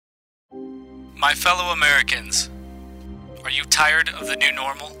My fellow Americans, are you tired of the new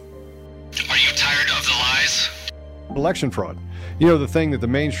normal? Are you tired of the lies? Election fraud. You know, the thing that the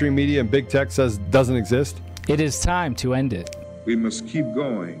mainstream media and big tech says doesn't exist? It is time to end it. We must keep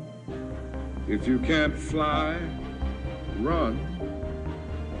going. If you can't fly, run.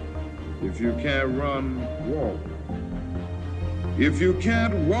 If you can't run, walk. If you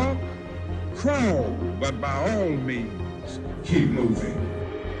can't walk, crawl. But by all means, keep moving.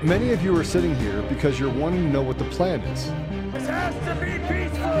 Many of you are sitting here because you're wanting to know what the plan is. This has to be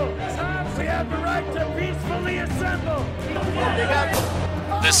peaceful. We have the right to peacefully assemble.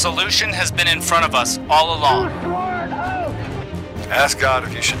 The solution has been in front of us all along. Ask God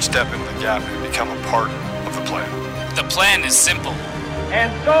if you should step into the gap and become a part of the plan. The plan is simple.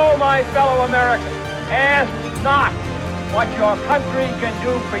 And so, my fellow Americans, ask not what your country can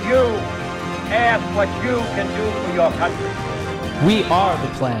do for you. Ask what you can do for your country. We are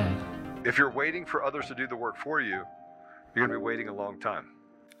the plan. If you're waiting for others to do the work for you, you're going to be waiting a long time.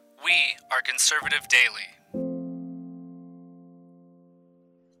 We are Conservative Daily.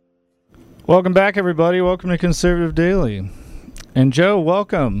 Welcome back, everybody. Welcome to Conservative Daily. And Joe,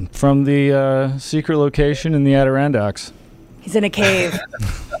 welcome from the secret location in the Adirondacks. He's in a cave.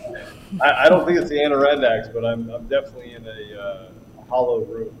 I don't think it's the Adirondacks, but I'm definitely in a hollow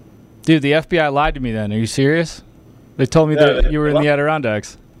room. Dude, the FBI lied to me then. Are you serious? They told me that you were in the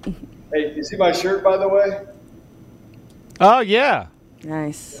Adirondacks. Hey, you see my shirt, by the way? Oh, yeah.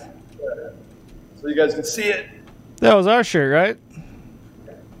 Nice. So you guys can see it. That was our shirt, right?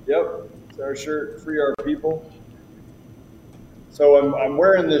 Yep, it's our shirt, Free Our People. So I'm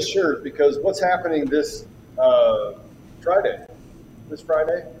wearing this shirt because what's happening this Friday? This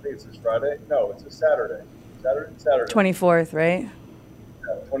Friday? I think it's this Friday. No, it's this Saturday. Saturday. 24th, right?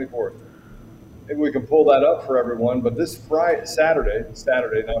 Yeah, 24th. Maybe we can pull that up for everyone. But this Saturday. It is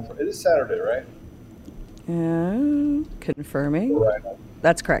Saturday, right? Confirming. Right.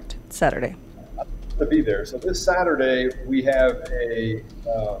 That's correct. Saturday. To be there. So this Saturday we have a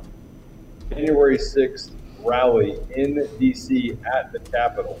January 6th rally in D.C. at the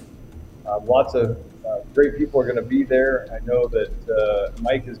Capitol. Lots of great people are going to be there. I know that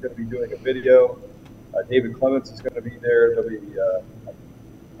Mike is going to be doing a video. David Clements is going to be there. There'll be,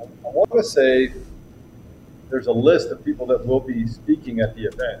 I want to say there's a list of people that will be speaking at the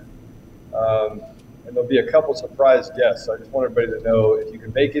event. And there'll be a couple surprise guests. So I just want everybody to know, if you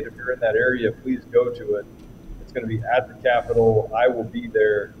can make it, if you're in that area, please go to it. It's going to be at the Capitol. I will be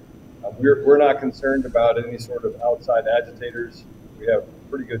there. We're not concerned about any sort of outside agitators. We have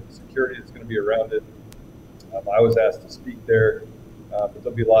pretty good security that's going to be around it. I was asked to speak there, but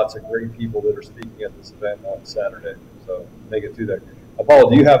there'll be lots of great people that are speaking at this event on Saturday. So make it through there.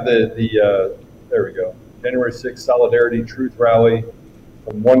 Paul, do you have the there we go, January 6th Solidarity Truth Rally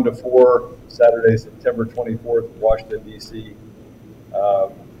from 1 to 4, Saturday, September 24th, Washington, D.C.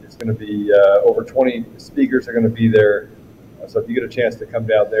 It's going to be over 20 speakers are going to be there. So if you get a chance to come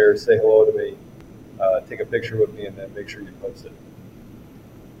down there, say hello to me, take a picture with me, and then make sure you post it.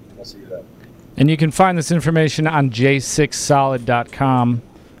 I'll see you then. And you can find this information on j6solid.com.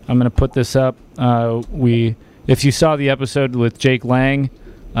 I'm going to put this up. If you saw the episode with Jake Lang,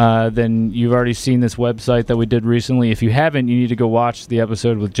 then you've already seen this website that we did recently. If you haven't, you need to go watch the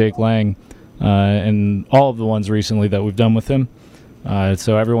episode with Jake Lang and all of the ones recently that we've done with him.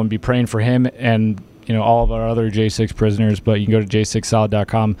 So everyone be praying for him and all of our other J6 prisoners. But you can go to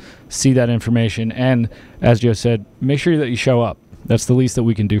j6solid.com, see that information, and as Joe said, make sure that you show up. That's the least that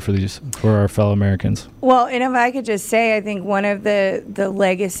we can do for our fellow Americans. Well, and if I could just say, I think one of the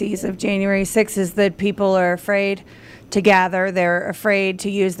legacies of January 6th is that people are afraid to gather. They're afraid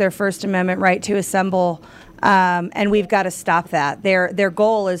to use their First Amendment right to assemble, and we've got to stop that. Their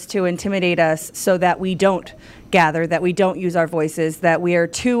goal is to intimidate us so that we don't gather, that we don't use our voices, that we are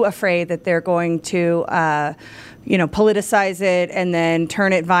too afraid that they're going to politicize it and then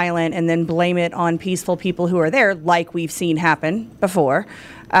turn it violent and then blame it on peaceful people who are there, like we've seen happen before.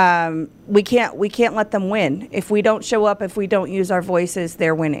 We can't let them win. If we don't show up, if we don't use our voices,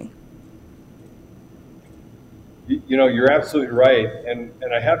 they're winning. You're absolutely right. And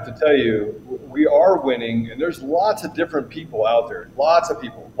I have to tell you, we are winning, and there's lots of different people out there. Lots of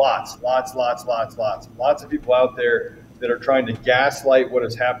people, lots of people out there that are trying to gaslight what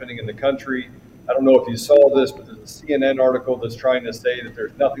is happening in the country. I don't know if you saw this, but there's a CNN article that's trying to say that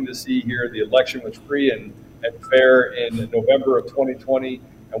there's nothing to see here. The election was free and fair in November of 2020.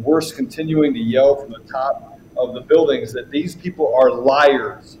 And we're continuing to yell from the top of the buildings that these people are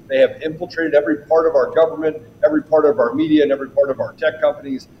liars. They have infiltrated every part of our government, every part of our media, and every part of our tech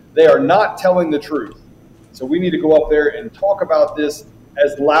companies. They are not telling the truth. So we need to go up there and talk about this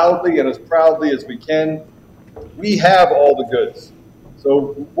as loudly and as proudly as we can. We have all the goods.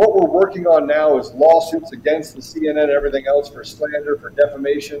 So what we're working on now is lawsuits against the CNN and everything else for slander, for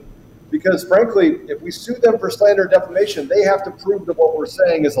defamation. Because frankly, if we sue them for slander and defamation, they have to prove that what we're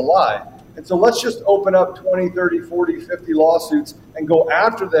saying is a lie. And so let's just open up 20, 30, 40, 50 lawsuits and go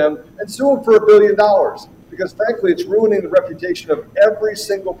after them and sue them for $1 billion. Because frankly, it's ruining the reputation of every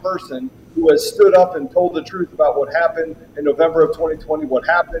single person who has stood up and told the truth about what happened in November of 2020, what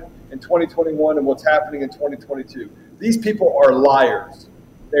happened in 2021, and what's happening in 2022. These people are liars.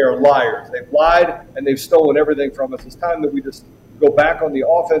 They are liars. They've lied and they've stolen everything from us. It's time that we just go back on the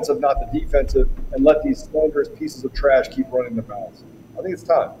offensive, not the defensive, and let these slanderous pieces of trash keep running their mouths. I think it's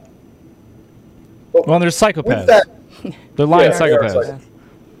time. But well, there's psychopaths. They're lying psychopaths.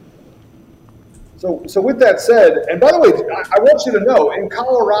 So with that said, and by the way, I want you to know, in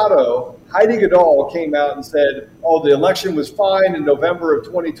Colorado, Heidi Goodall came out and said, oh, the election was fine in November of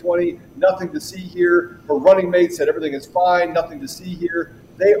 2020, nothing to see here. Her running mate said everything is fine, nothing to see here.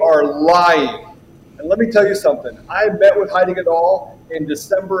 They are lying. And let me tell you something. I met with Heidi Goodall in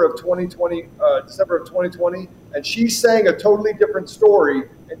December of 2020, and she sang a totally different story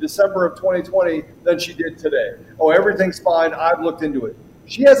in December of 2020 than she did today. Oh, everything's fine. I've looked into it.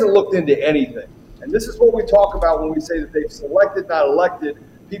 She hasn't looked into anything. And this is what we talk about when we say that they've selected, not elected,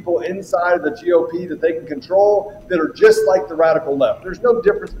 people inside of the GOP that they can control that are just like the radical left. There's no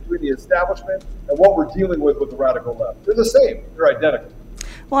difference between the establishment and what we're dealing with the radical left. They're the same. They're identical.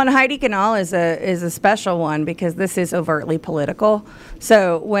 Well, and Heidi Goodall is a special one because this is overtly political.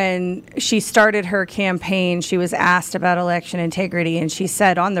 So when she started her campaign, she was asked about election integrity, and she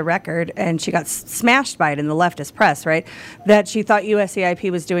said on the record, and she got smashed by it in the leftist press, right, that she thought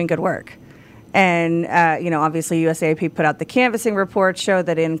USAIP was doing good work. And, obviously USAIP put out the canvassing report, show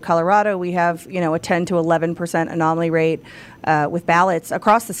that in Colorado we have, a 10 to 11% anomaly rate with ballots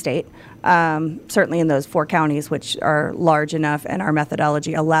across the state, certainly in those 4 counties, which are large enough, and our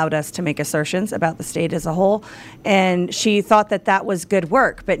methodology allowed us to make assertions about the state as a whole. And she thought that that was good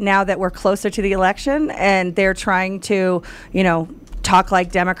work. But now that we're closer to the election and they're trying to, talk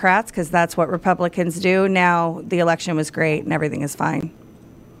like Democrats, because that's what Republicans do, now the election was great and everything is fine.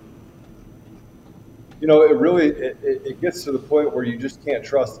 It gets to the point where you just can't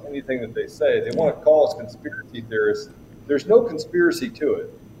trust anything that they say. They want to call us conspiracy theorists. There's no conspiracy to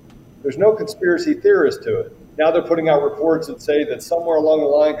it. There's no conspiracy theorist to it. Now they're putting out reports that say that somewhere along the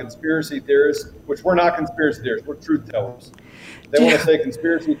line, conspiracy theorists, which we're not conspiracy theorists, we're truth tellers. They want to say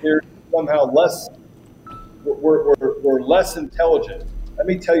conspiracy theorists somehow we're less intelligent. Let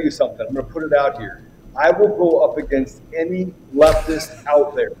me tell you something. I'm going to put it out here. I will go up against any leftist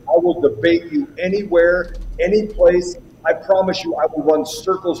out there. I will debate you anywhere, any place. I promise you I will run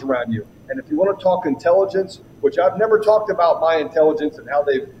circles around you. And if you want to talk intelligence, which I've never talked about my intelligence and how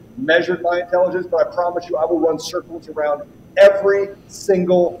they've measured my intelligence, but I promise you I will run circles around every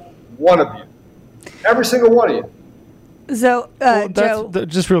single one of you. Every single one of you. So, Joe,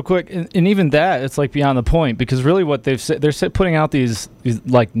 just real quick, and even that, it's like beyond the point, because really what they've said, they're putting out these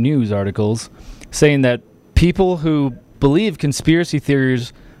like news articles saying that people who believe conspiracy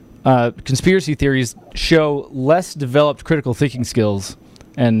theories show less developed critical thinking skills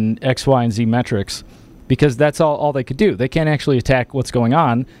and X, Y, and Z metrics, because that's all they could do. They can't actually attack what's going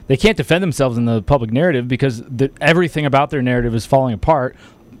on. They can't defend themselves in the public narrative because everything about their narrative is falling apart,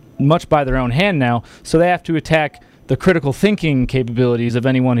 much by their own hand now. So they have to attack the critical thinking capabilities of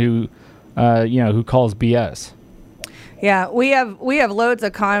anyone who calls BS. Yeah, we have loads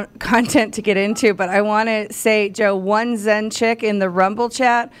of content to get into, but I want to say, Joe, one Zen chick in the Rumble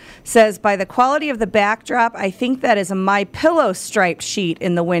chat says, by the quality of the backdrop, I think that is a MyPillow striped sheet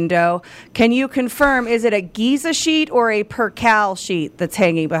in the window. Can you confirm, is it a Giza sheet or a Percal sheet that's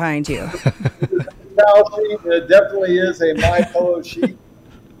hanging behind you? Percal sheet, it definitely is a MyPillow sheet.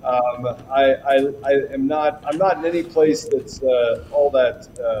 I'm not in any place that's all that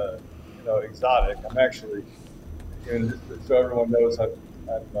exotic. I'm actually, just so everyone knows,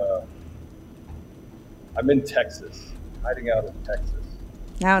 I'm in Texas, hiding out in Texas.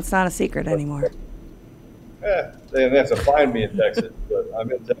 Now it's not a secret anymore. They have to find me in Texas, but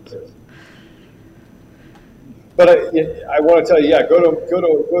I'm in Texas. But I want to tell you, go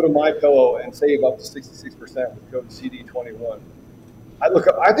to MyPillow and save up to 66% with code CD21.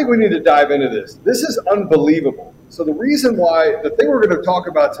 I think we need to dive into this. This is unbelievable. So the reason why, the thing we're going to talk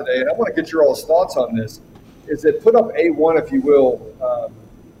about today, and I want to get your all's thoughts on this, is that put up A1, if you will,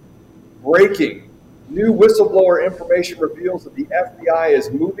 breaking. New whistleblower information reveals that the FBI is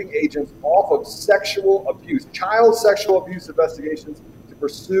moving agents off of sexual abuse, child sexual abuse investigations to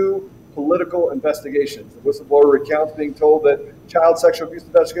pursue political investigations. The whistleblower recounts being told that child sexual abuse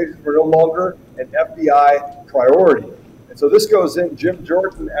investigations were no longer an FBI priority. And so this goes in. Jim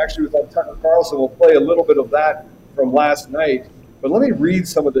Jordan actually was on Tucker Carlson. We'll play a little bit of that from last night. But let me read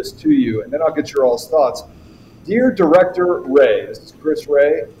some of this to you, and then I'll get your all's thoughts. Dear Director Wray, this is Chris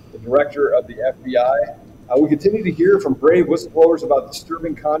Wray, the director of the FBI. We continue to hear from brave whistleblowers about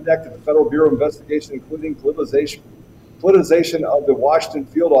disturbing conduct at the Federal Bureau of Investigation, including politicization of the Washington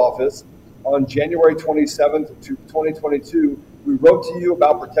field office. On January 27th, 2022, we wrote to you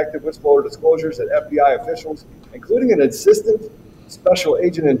about protective whistleblower disclosures at FBI officials, including an assistant special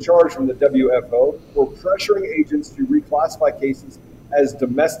agent in charge from the WFO, for pressuring agents to reclassify cases as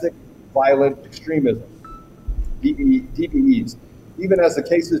domestic violent extremism, DVEs, even as the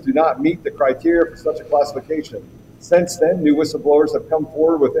cases do not meet the criteria for such a classification. Since then, new whistleblowers have come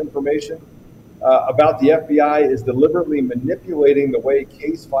forward with information about the FBI is deliberately manipulating the way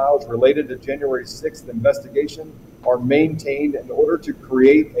case files related to January 6th investigation are maintained in order to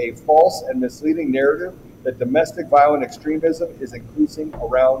create a false and misleading narrative that domestic violent extremism is increasing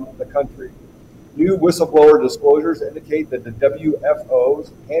around the country. New whistleblower disclosures indicate that the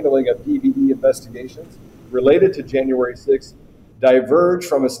WFO's handling of DVE investigations related to January 6th diverge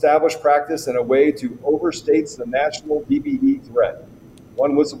from established practice in a way to overstates the national DVE threat.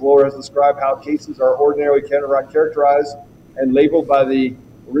 One whistleblower has described how cases are ordinarily characterized and labeled by the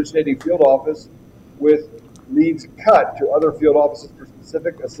originating field office, with leads cut to other field offices for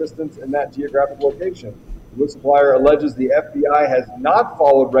specific assistance in that geographic location. The whistleblower alleges the FBI has not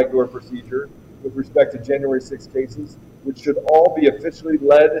followed regular procedure with respect to January 6 cases, which should all be officially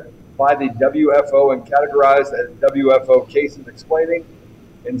led by the WFO and categorized as WFO cases, explaining,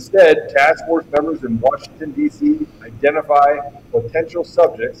 instead, task force members in Washington, D.C. identify potential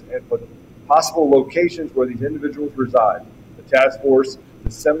subjects and possible locations where these individuals reside. The task force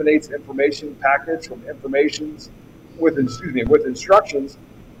disseminates information packaged with instructions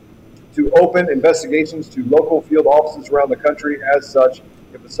to open investigations to local field offices around the country. As such,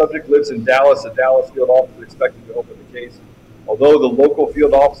 if a subject lives in Dallas, a Dallas field office is expected to open the case. Although the local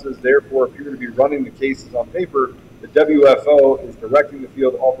field offices therefore appear to be running the cases on paper, the WFO is directing the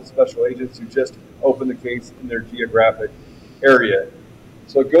field office special agents to just open the case in their geographic area.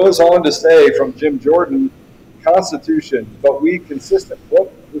 So it goes on to say from Jim Jordan, Constitution, but we consistent.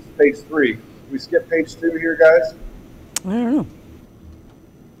 Whoop, this is page 3. We skip page 2 here, guys? I don't know.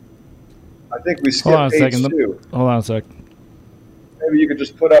 I think we skipped page 2. Hold on a sec. Maybe you could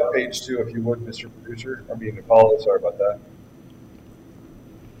just put up page 2 if you would, Mr. Producer. I mean, Apollo, sorry about that.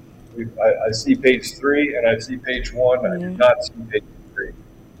 I see page 3 and I see page 1. I do not see page 3. Or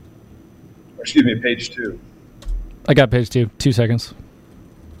excuse me, page 2. I got page 2. 2 seconds.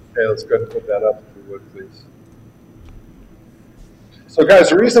 Okay, let's go ahead and put that up if you would, please. So guys,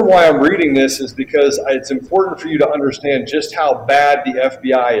 the reason why I'm reading this is because it's important for you to understand just how bad the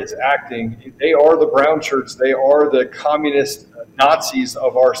FBI is acting. They are the brown shirts. They are the communist Nazis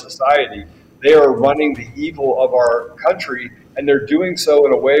of our society. They are running the evil of our country, and they're doing so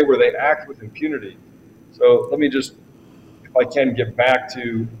in a way where they act with impunity. So let me just, if I can, get back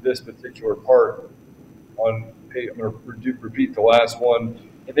to this particular part on page. I'm going to repeat the last one.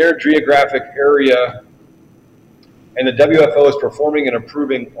 In their geographic area, and the WFO is performing and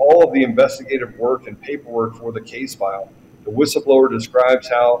approving all of the investigative work and paperwork for the case file. The whistleblower describes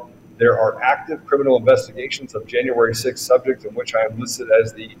how there are active criminal investigations of January 6 subjects in which I am listed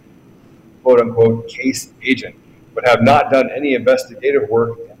as the quote-unquote case agent, but have not done any investigative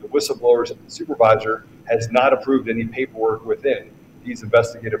work, and the whistleblower's supervisor has not approved any paperwork within these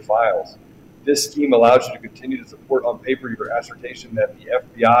investigative files. This scheme allows you to continue to support on paper your assertion that the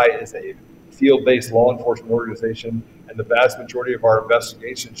FBI is a field-based law enforcement organization, and the vast majority of our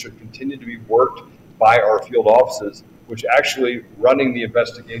investigations should continue to be worked by our field offices, which actually running the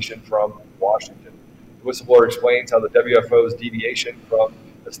investigation from Washington. The whistleblower explains how the WFO's deviation from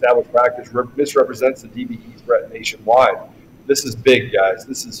established practice misrepresents the DVE threat nationwide. This is big, guys.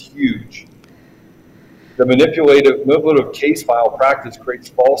 This is huge. The manipulative case file practice creates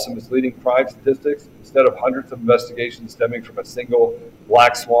false and misleading crime statistics. Instead of hundreds of investigations stemming from a single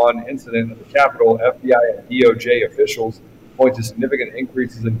black swan incident at the Capitol, FBI and DOJ officials point to significant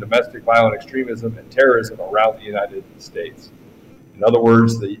increases in domestic violent extremism and terrorism around the United States. In other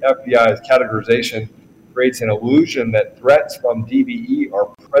words, the FBI's categorization creates an illusion that threats from DVE are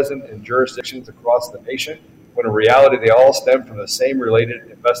present in jurisdictions across the nation, when in reality they all stem from the same related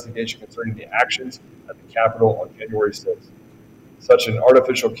investigation concerning the actions at the Capitol on January 6th. Such an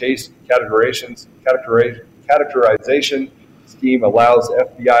artificial case categorization scheme allows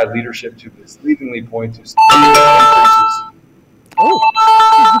FBI leadership to misleadingly point to significant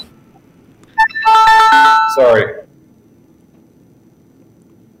increases sorry.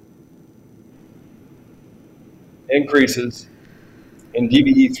 Increases in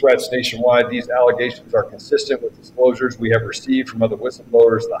DBE threats nationwide. These allegations are consistent with disclosures we have received from other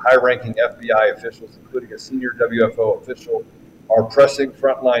whistleblowers. The high-ranking FBI officials, including a senior WFO official, are pressing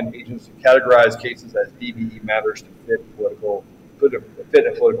frontline agents to categorize cases as DBE matters to fit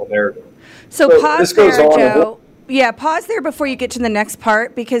a political narrative. So pause this goes there, on Joe. Yeah, pause there before you get to the next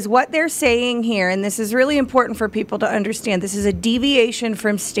part, because what they're saying here, and this is really important for people to understand, this is a deviation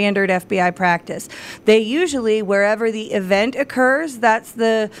from standard FBI practice. They usually, wherever the event occurs, that's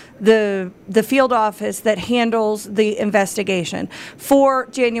the field office that handles the investigation. For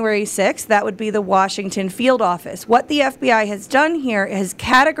January 6th, that would be the Washington field office. What the FBI has done here is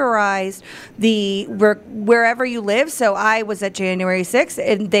categorized wherever you live. So I was at January 6th,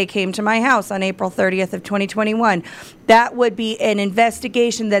 and they came to my house on April 30th of 2021. That would be an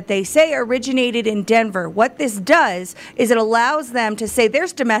investigation that they say originated in Denver. What this does is it allows them to say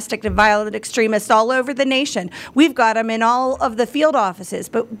there's domestic and violent extremists all over the nation. We've got them in all of the field offices.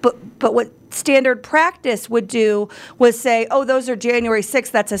 But what standard practice would do was say, oh, those are January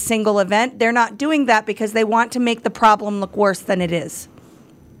 6th. That's a single event. They're not doing that because they want to make the problem look worse than it is.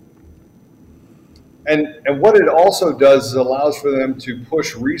 And what it also does is allows for them to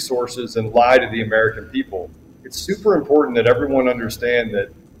push resources and lie to the American people. It's super important that everyone understand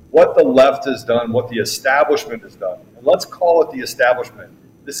that what the left has done, what the establishment has done, and let's call it the establishment.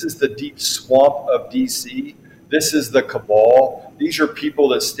 This is the deep swamp of D.C. This is the cabal. These are people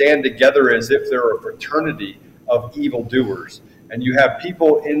that stand together as if they're a fraternity of evildoers. And you have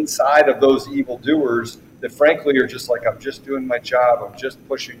people inside of those evildoers that frankly are just like, I'm just doing my job. I'm just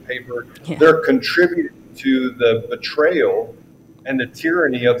pushing paper. Yeah. They're contributing to the betrayal and the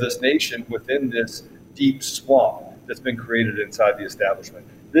tyranny of this nation within this deep swamp that's been created inside the establishment.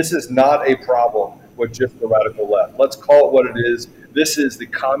 This is not a problem with just the radical left. Let's call it what it is. This is the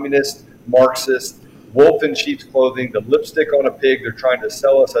communist, Marxist, wolf in sheep's clothing, the lipstick on a pig. They're trying to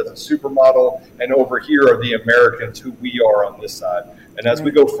sell us as a supermodel. And over here are the Americans who we are on this side. And as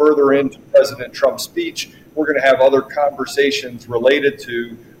we go further into President Trump's speech, we're going to have other conversations related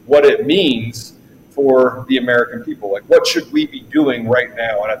to what it means for the American people. Like, what should we be doing right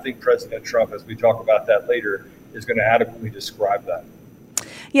now? And I think President Trump, as we talk about that later, is going to adequately describe that.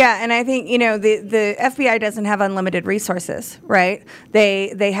 Yeah, and I think, the FBI doesn't have unlimited resources, right?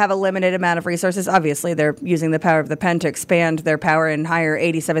 They have a limited amount of resources. Obviously, they're using the power of the pen to expand their power and hire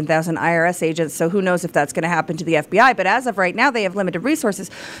 87,000 IRS agents, so who knows if that's going to happen to the FBI. But as of right now, they have limited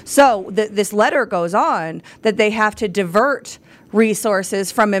resources. So this letter goes on that they have to divert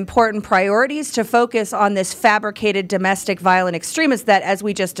resources from important priorities to focus on this fabricated domestic violent extremists that, as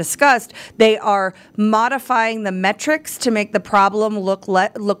we just discussed, they are modifying the metrics to make the problem look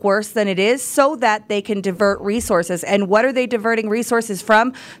worse than it is so that they can divert resources. And what are they diverting resources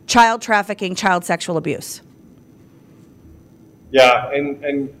from? Child trafficking, child sexual abuse. Yeah,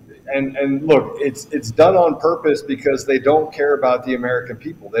 and look, it's done on purpose because they don't care about the American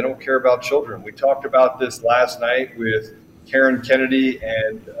people. They don't care about children. We talked about this last night with Karen Kennedy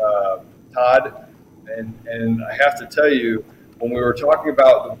and Todd, and I have to tell you, when we were talking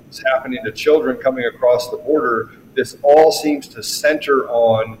about what's happening to children coming across the border, this all seems to center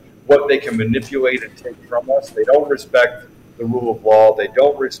on what they can manipulate and take from us. They don't respect the rule of law. They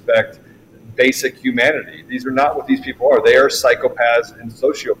don't respect basic humanity. These are not what these people are. They are psychopaths and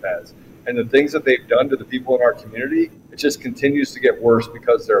sociopaths. And the things that they've done to the people in our community, it just continues to get worse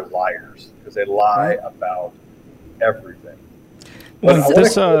because they're liars, because they lie about everything.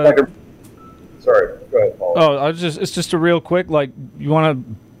 Sorry, go ahead, Paul. It's just a real quick, you want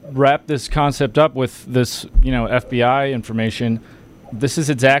to wrap this concept up with this, FBI information. This is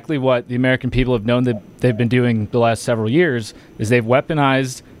exactly what the American people have known that they've been doing the last several years, is they've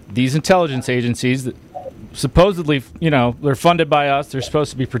weaponized these intelligence agencies that supposedly, they're funded by us. They're supposed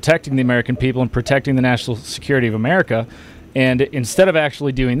to be protecting the American people and protecting the national security of America. And instead of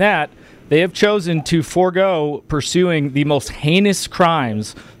actually doing that, they have chosen to forego pursuing the most heinous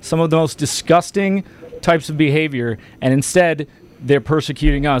crimes, some of the most disgusting types of behavior, and instead they're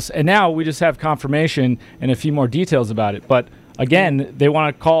persecuting us. And now we just have confirmation and a few more details about it. But again, they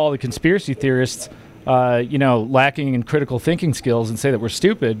want to call the conspiracy theorists, lacking in critical thinking skills and say that we're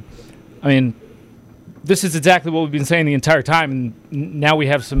stupid. I mean, this is exactly what we've been saying the entire time, and now we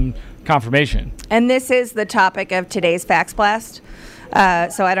have some confirmation. And this is the topic of today's Fax Blast.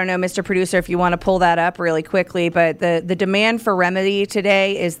 So I don't know, Mr. Producer, if you want to pull that up really quickly, but the demand for remedy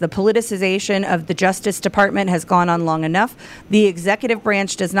today is the politicization of the Justice Department has gone on long enough. The executive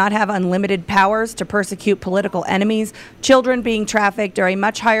branch does not have unlimited powers to persecute political enemies. Children being trafficked are a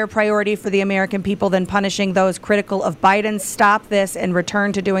much higher priority for the American people than punishing those critical of Biden. Stop this and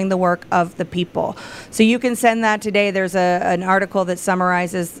return to doing the work of the people. So you can send that today. There's an article that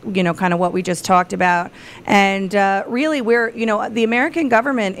summarizes, kind of what we just talked about. And really, the American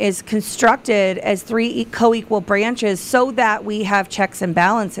government is constructed as three co-equal branches so that we have checks and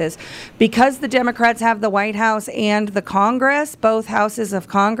balances. Because the Democrats have the White House and the Congress, both houses of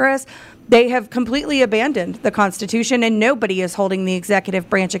Congress, they have completely abandoned the Constitution, and nobody is holding the executive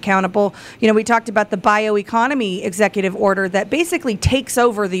branch accountable. We talked about the bioeconomy executive order that basically takes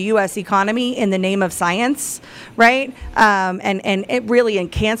over the U.S. economy in the name of science, right? And it really, in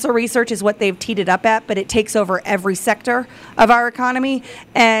cancer research is what they've teed it up at, but it takes over every sector of our economy,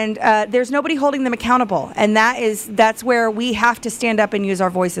 and there's nobody holding them accountable. And that's where we have to stand up and use our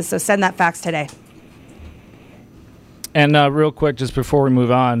voices. So send that fax today. And real quick, just before we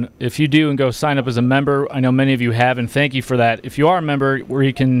move on, if you do and go sign up as a member, I know many of you have, and thank you for that. If you are a member, where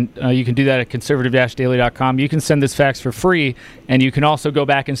you can do that at conservative-daily.com. You can send this fax for free, and you can also go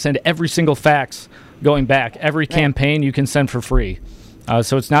back and send every single fax going back. Every campaign you can send for free.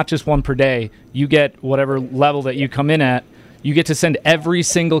 So it's not just one per day. You get whatever level that you come in at. You get to send every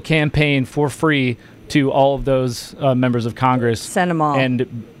single campaign for free to all of those members of Congress. Send them all.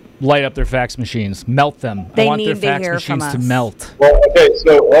 And light up their fax machines, melt them. They I want need their to fax hear machines from to us. melt. Well, okay,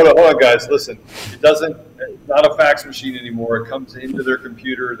 so hold on, guys. Listen, it's not a fax machine anymore. It comes into their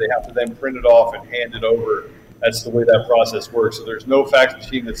computer. They have to then print it off and hand it over. That's the way that process works. So there's no fax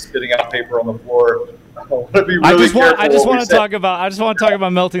machine that's spitting out paper on the floor. I want to be really I just want to talk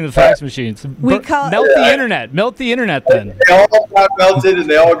about melting the fax machines. Melt the internet. Melt the internet then. They all got melted and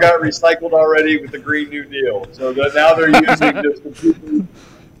they all got recycled already with the Green New Deal. So now they're using just computers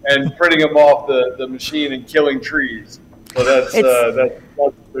and printing them off the machine and killing trees. So that's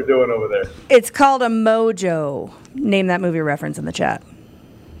what they're doing over there. It's called a mojo. Name that movie reference in the chat.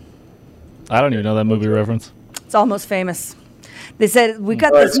 I don't even know that movie reference. It's almost famous. They said, we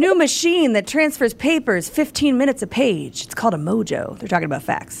got this new machine that transfers papers 15 minutes a page. It's called a mojo. They're talking about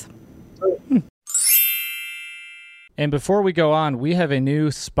fax. And before we go on, we have a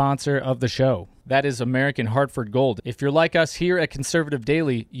new sponsor of the show. That is American Hartford Gold. If you're like us here at Conservative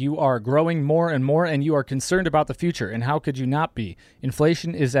Daily, you are growing more and more, and you are concerned about the future. And how could you not be?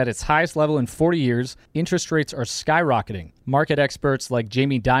 Inflation is at its highest level in 40 years. Interest rates are skyrocketing. Market experts like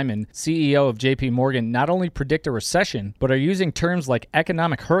Jamie Dimon, CEO of JP Morgan, not only predict a recession, but are using terms like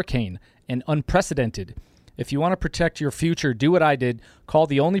economic hurricane and unprecedented. If you want to protect your future, do what I did. Call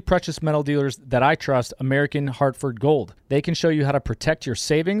the only precious metal dealers that I trust, American Hartford Gold. They can show you how to protect your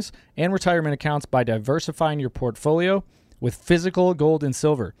savings and retirement accounts by diversifying your portfolio with physical gold and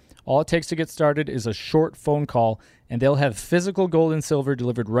silver. All it takes to get started is a short phone call, and they'll have physical gold and silver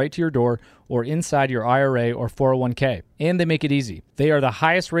delivered right to your door or inside your IRA or 401k. And they make it easy. They are the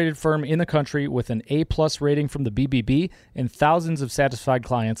highest rated firm in the country with an A+ rating from the BBB and thousands of satisfied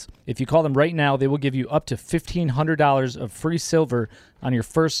clients. If you call them right now, they will give you up to $1,500 of free silver on your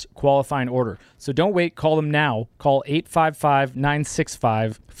first qualifying order. So don't wait. Call them now. Call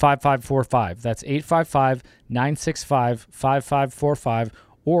 855-965-5545. That's 855-965-5545.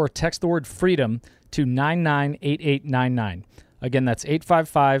 Or text the word FREEDOM to 998899. Again, that's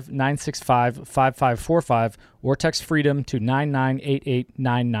 855-965-5545, or text FREEDOM to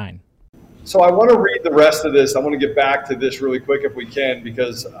 998899. So I want to read the rest of this. I want to get back to this really quick if we can,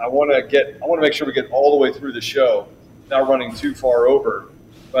 because I want to make sure we get all the way through the show, not running too far over.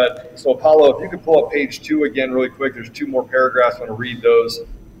 But so Apollo, if you could pull up page 2 again really quick. There's 2 more paragraphs. I want to read those.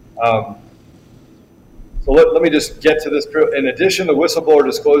 So let me just get to this. In addition, the whistleblower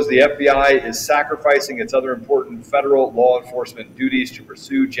disclosed the FBI is sacrificing its other important federal law enforcement duties to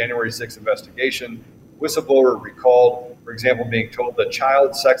pursue January 6th investigation. Whistleblower recalled, for example, being told that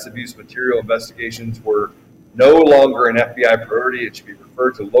child sex abuse material investigations were no longer an FBI priority. It should be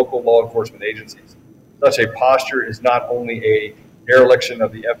referred to local law enforcement agencies. Such a posture is not only a dereliction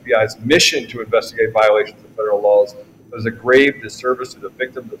of the FBI's mission to investigate violations of federal laws, but is a grave disservice to the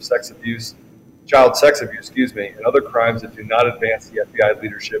victims of child sex abuse, and other crimes that do not advance the FBI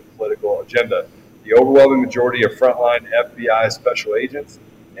leadership political agenda. The overwhelming majority of frontline FBI special agents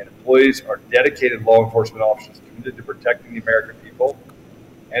and employees are dedicated law enforcement officers committed to protecting the American people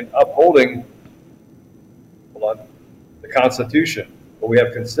and upholding the Constitution. But we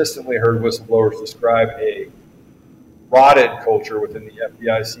have consistently heard whistleblowers describe a rotted culture within the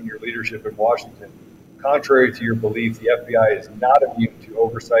FBI senior leadership in Washington, Contrary to your belief, the FBI is not immune to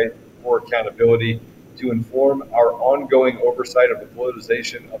oversight or accountability. To inform our ongoing oversight of the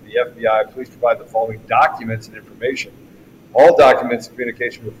politicization of the FBI, please provide the following documents and information. All documents and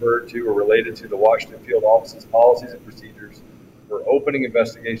communication referred to or related to the Washington Field Office's policies and procedures for opening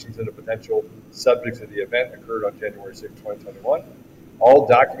investigations into potential subjects of the event occurred on January 6, 2021. All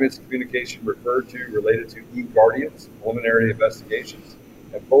documents and communication referred to related to eGuardian's preliminary investigations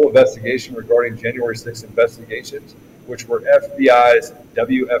and full investigation regarding January 6 investigations, which were FBI's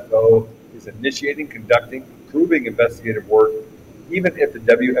WFO is initiating, conducting, approving investigative work, even if the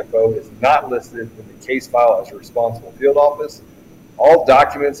WFO is not listed in the case file as a responsible field office. All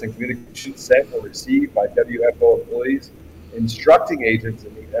documents and communications sent or received by WFO employees instructing agents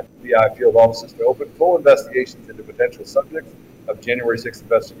in the FBI field offices to open full investigations into potential subjects of January 6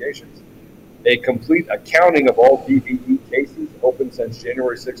 investigations. A complete accounting of all DVE cases opened since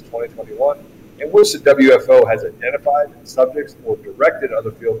January 6, 2021, in which the WFO has identified subjects or directed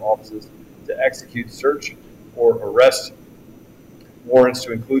other field offices to execute search or arrest warrants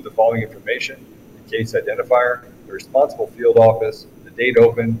to include the following information: the case identifier, the responsible field office, the date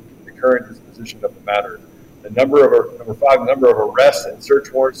opened, the current disposition of the matter. Number 5, number of arrests and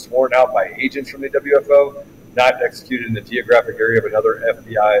search warrants sworn out by agents from the WFO, not executed in the geographic area of another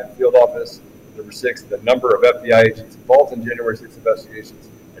FBI field office. Number 6, the number of FBI agents involved in January 6 investigations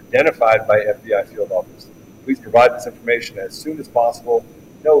identified by FBI field office. Please provide this information as soon as possible,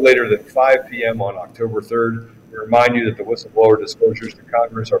 no later than 5 p.m. on October 3rd. We remind you that the whistleblower disclosures to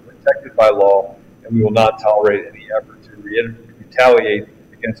Congress are protected by law, and we will not tolerate any effort to retaliate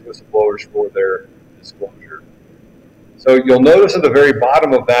against whistleblowers for their disclosure. So you'll notice at the very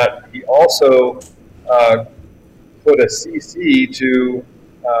bottom of that, he also put a CC to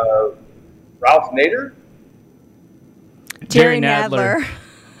Ralph Nader? Jerry Nadler.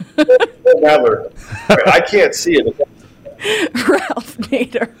 Nadler. I can't see it. Ralph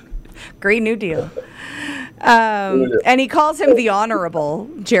Nader. Green New Deal. And he calls him the Honorable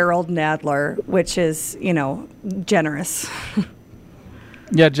Gerald Nadler, which is, generous.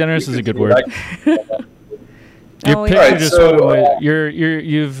 Yeah, generous is a good word. Your picture Right, just so, went away.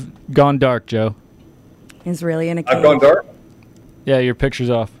 You've gone dark, Joe. He's really in a cage. I've gone dark? Yeah, your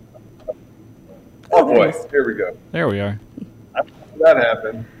picture's off. Oh, boy. Here we go. There we are. That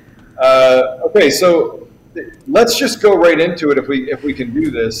happened. Okay, so let's just go right into it if we can do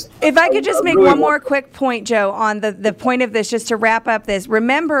this. If I could just make one more quick point, Joe, on the point of this, just to wrap up this.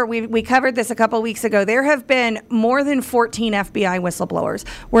 Remember, we covered this a couple weeks ago. There have been more than 14 FBI whistleblowers.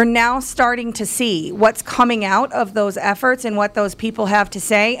 We're now starting to see what's coming out of those efforts and what those people have to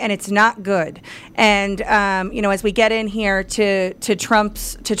say, and it's not good. And as we get in here to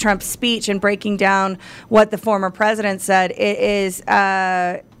Trump's speech and breaking down what the former president said, it is.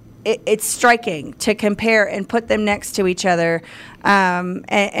 It's striking to compare and put them next to each other,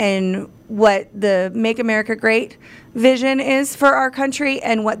 and what the Make America Great vision is for our country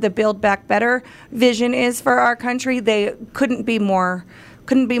and what the Build Back Better vision is for our country. They couldn't be more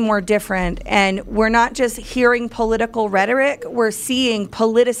different. And we're not just hearing political rhetoric, we're seeing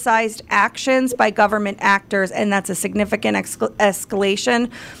politicized actions by government actors, and that's a significant escalation.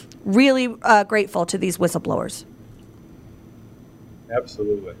 Really grateful to these whistleblowers.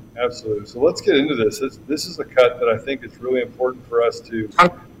 Absolutely. So let's get into this. This is a cut that I think is really important for us to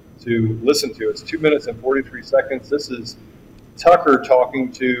listen to. It's 2 minutes and 43 seconds. This is Tucker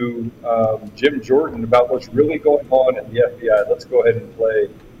talking to Jim Jordan about what's really going on in the FBI. Let's go ahead and play,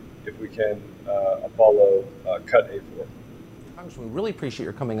 if we can, Apollo cut A4. Congressman, we really appreciate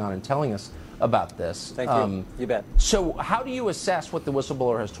your coming on and telling us about this. Thank you. You bet. So how do you assess what the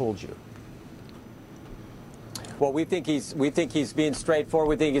whistleblower has told you? Well, we think he's being straightforward.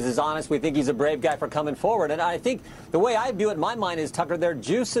 We think he's as honest. We think he's a brave guy for coming forward. And I think the way I view it in my mind is, Tucker, they're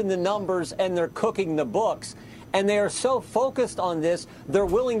juicing the numbers and they're cooking the books. And they are so focused on this, they're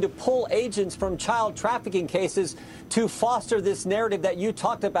willing to pull agents from child trafficking cases to foster this narrative that you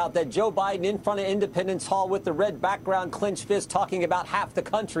talked about, that Joe Biden in front of Independence Hall with the red background, clenched fist, talking about half the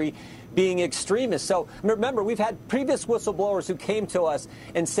country being extremists. So remember, we've had previous whistleblowers who came to us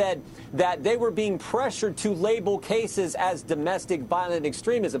and said that they were being pressured to label cases as domestic violent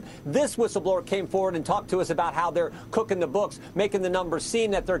extremism. This whistleblower came forward and talked to us about how they're cooking the books, making the numbers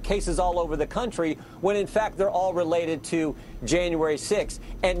seem that there are cases all over the country, when in fact they're all related to January 6th.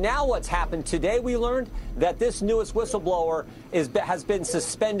 And now what's happened today, we learned that this newest whistleblower has been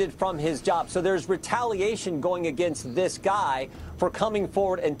suspended from his job. So there's retaliation going against this guy for coming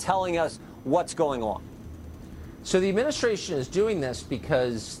forward and telling us what's going on. So the administration is doing this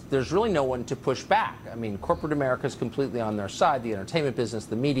because there's really no one to push back. I mean, corporate America is completely on their side, the entertainment business,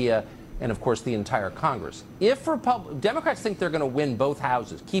 the media, and of course the entire Congress. If Democrats think they're going to win both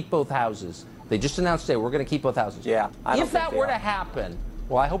houses, keep both houses, they just announced today we're going to keep both houses. Yeah. If that were to happen,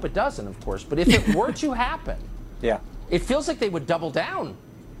 well, I hope it doesn't, of course, but if it were to happen, yeah, it feels like they would double down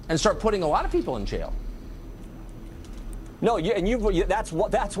and start putting a lot of people in jail. No, that's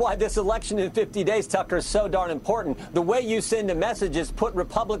why this election in 50 days, Tucker, is so darn important. The way you send a message is put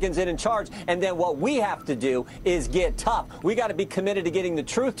Republicans in charge, and then what we have to do is get tough. We got to be committed to getting the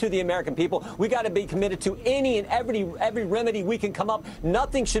truth to the American people. We got to be committed to any and every remedy we can come up.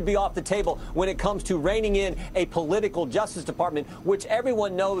 Nothing should be off the table when it comes to reining in a political Justice Department, which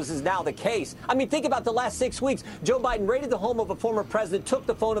everyone knows is now the case. I mean, think about the last 6 weeks. Joe Biden raided the home of a former president, took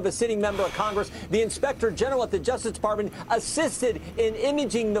the phone of a sitting member of Congress. The Inspector General at the Justice Department assisted in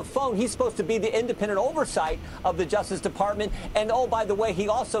imaging the phone. He's supposed to be the independent oversight of the Justice Department. And oh, by the way, he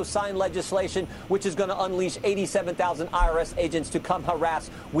also signed legislation which is going to unleash 87,000 IRS agents to come harass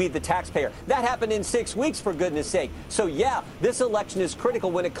we, the taxpayer. That happened in 6 weeks, for goodness sake. So yeah, this election is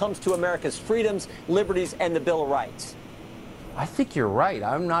critical when it comes to America's freedoms, liberties, and the Bill of Rights. I think you're right.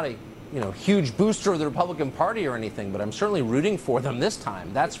 I'm not a huge booster of the Republican Party or anything, but I'm certainly rooting for them this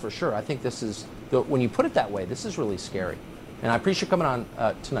time. That's for sure. I think this is, when you put it that way, this is really scary. And I appreciate you coming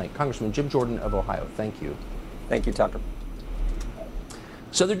on tonight. Congressman Jim Jordan of Ohio. Thank you. Thank you, Tucker.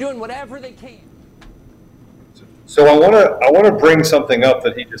 So they're doing whatever they can. So I want to bring something up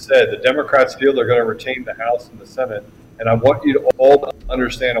that he just said. The Democrats feel they're going to retain the House and the Senate, and I want you to all to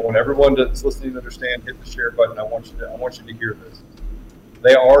understand. I want everyone that's listening to understand. Hit the share button. I want you to hear this.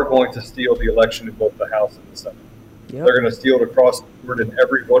 They are going to steal the election in both the House and the Senate. Yep. They're going to steal it across the board in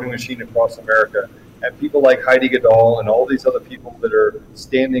every voting machine across America. And people like Heidi Goodall and all these other people that are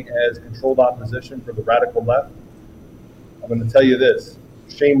standing as controlled opposition for the radical left, I'm going to tell you this.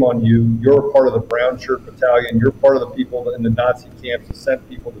 Shame on you. You're a part of the brown shirt battalion. You're part of the people in the Nazi camps that sent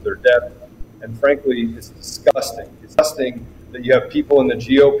people to their death. And frankly, it's disgusting. It's disgusting that you have people in the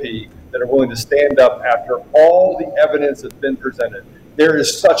GOP that are willing to stand up after all the evidence that's been presented. There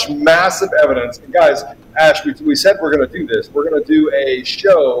is such massive evidence. And guys, Ash, we said we're going to do this. We're going to do a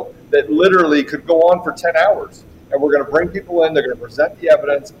show that literally could go on for 10 hours. And we're going to bring people in. They're going to present the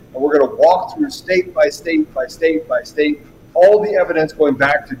evidence. And we're going to walk through state by state by state by state, all the evidence going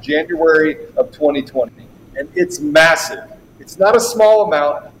back to January of 2020. And it's massive. It's not a small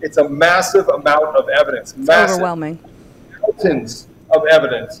amount. It's a massive amount of evidence. Massive. Overwhelming. Mountains of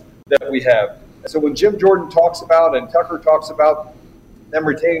evidence that we have. And so when Jim Jordan talks about and Tucker talks about them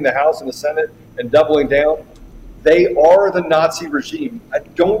retaining the House and the Senate and doubling down, they are the Nazi regime. I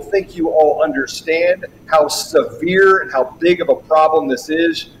don't think you all understand how severe and how big of a problem this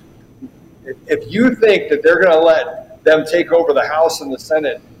is. If you think that they're going to let them take over the House and the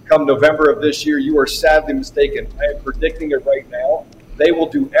Senate come November of this year, you are sadly mistaken. I am predicting it right now. They will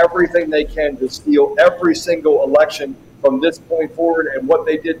do everything they can to steal every single election from this point forward. And what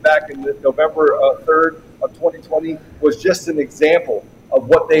they did back in November 3rd of 2020 was just an example of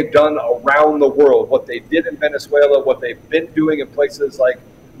what they've done around the world, what they did in Venezuela, what they've been doing in places like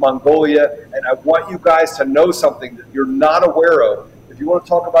Mongolia. And I want you guys to know something that you're not aware of. If you want to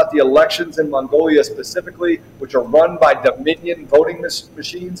talk about the elections in Mongolia specifically, which are run by Dominion voting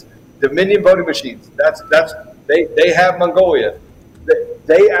machines, Dominion voting machines, they have Mongolia.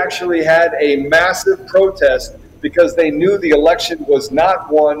 They actually had a massive protest because they knew the election was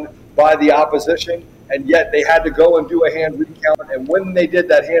not won by the opposition, and yet they had to go and do a hand recount. And when they did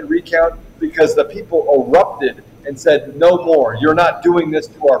that hand recount, because the people erupted and said, no more, you're not doing this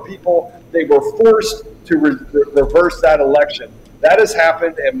to our people, they were forced to reverse that election. That has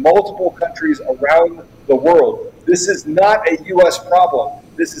happened in multiple countries around the world. This is not a U.S. problem.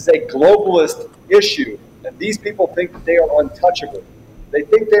 This is a globalist issue. And these people think that they are untouchable. They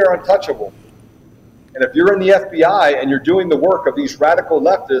think they are untouchable. And if you're in the FBI and you're doing the work of these radical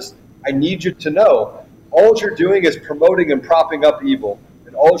leftists, I need you to know, all you're doing is promoting and propping up evil.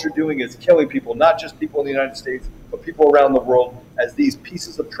 And all you're doing is killing people, not just people in the United States, but people around the world, as these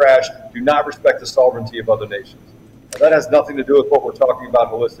pieces of trash do not respect the sovereignty of other nations. Now, that has nothing to do with what we're talking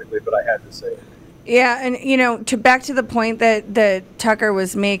about holistically, but I had to say it. Yeah, and back to the point that Tucker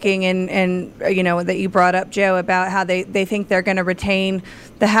was making, and that you brought up, Joe, about how they think they're going to retain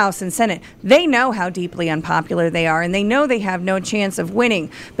the House and Senate. They know how deeply unpopular they are, and they know they have no chance of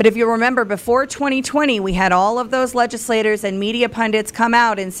winning. But if you remember, before 2020, we had all of those legislators and media pundits come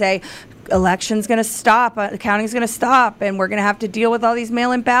out and say, election's going to stop, counting's going to stop, and we're going to have to deal with all these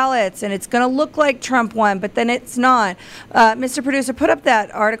mail-in ballots, and it's going to look like Trump won, but then it's not. Mr. Producer, put up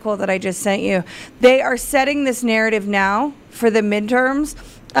that article that I just sent you. They are setting this narrative now for the midterms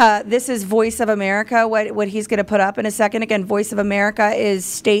This is Voice of America, what he's going to put up in a second. Again, Voice of America is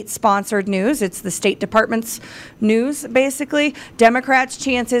state-sponsored news. It's the State Department's news, basically. Democrats'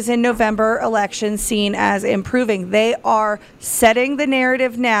 chances in November election seen as improving. They are setting the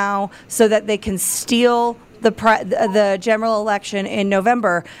narrative now so that they can steal the general election in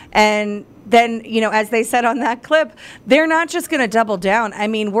November. And then, as they said on that clip, they're not just going to double down. I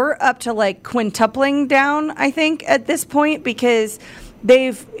mean, we're up to like quintupling down, I think, at this point, because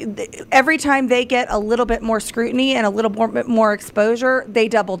every time they get a little bit more scrutiny and a little more exposure, they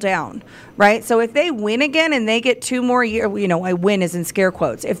double down, right? So if they win again and they get 2 more years, I win is in scare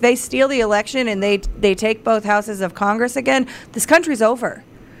quotes. If they steal the election and they take both houses of Congress again, this country's over.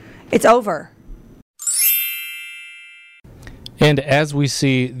 It's over. And as we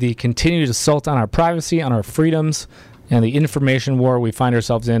see the continued assault on our privacy, on our freedoms, and the information war we find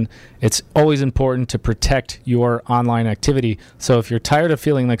ourselves in, it's always important to protect your online activity. So if you're tired of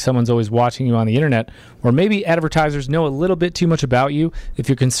feeling like someone's always watching you on the internet, or maybe advertisers know a little bit too much about you, if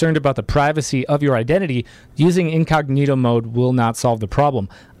you're concerned about the privacy of your identity, using incognito mode will not solve the problem.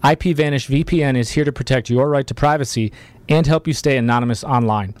 IPVanish VPN is here to protect your right to privacy and help you stay anonymous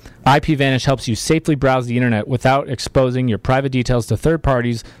online. IPVanish helps you safely browse the internet without exposing your private details to third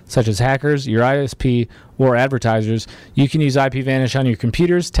parties such as hackers, your ISP, or advertisers. You can use IPVanish on your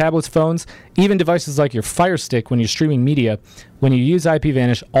computers, tablets, phones, even devices like your Fire Stick when you're streaming media. When you use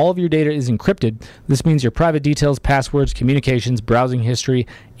IPVanish, all of your data is encrypted. This means your private details, passwords, communications, browsing history,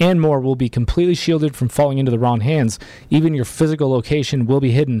 and more will be completely shielded from falling into the wrong hands. Even your physical location will be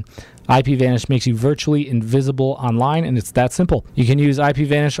hidden. IPVanish makes you virtually invisible online, and it's that simple. You can use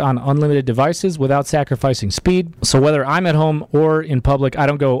IPVanish on unlimited devices without sacrificing speed. So whether I'm at home or in public, I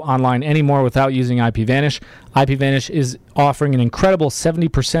don't go online anymore without using IPVanish. IPVanish is offering an incredible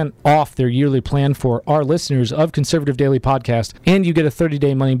 70% off their yearly plan for our listeners of Conservative Daily Podcast, and you get a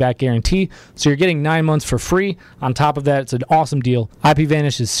 30-day money-back guarantee, so you're getting 9 months for free. On top of that, it's an awesome deal.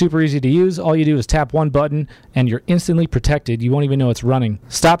 IPVanish is super easy to use. All you do is tap one button, and you're instantly protected. You won't even know it's running.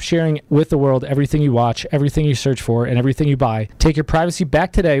 Stop sharing with the world everything you watch, everything you search for, and everything you buy. Take your privacy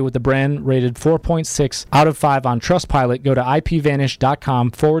back today with the brand rated 4.6 out of 5 on Trustpilot. Go to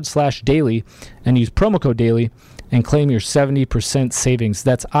ipvanish.com/daily and use promo code daily and claim your 70% savings.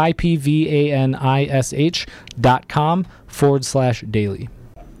 That's ipvanish.com/daily.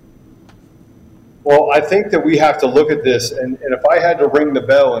 Well, I think that we have to look at this, and if I had to ring the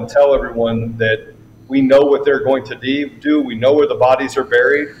bell and tell everyone that we know what they're going to do, we know where the bodies are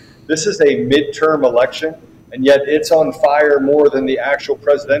buried. This is a midterm election, and yet it's on fire more than the actual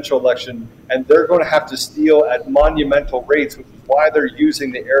presidential election, and they're going to have to steal at monumental rates, which is why they're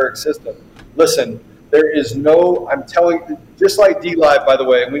using the ERIC system. Listen, there is no, I'm telling you, just like DLive, by the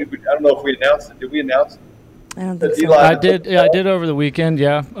way, and I don't know if we announced it. Did we announce it? I don't think so. I did over the weekend,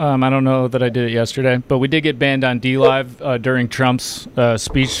 yeah. I don't know that I did it yesterday, but we did get banned on DLive during Trump's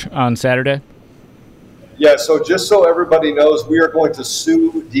speech on Saturday. Yeah, so just so everybody knows, we are going to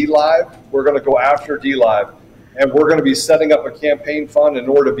sue DLive. We're going to go after DLive, and we're going to be setting up a campaign fund in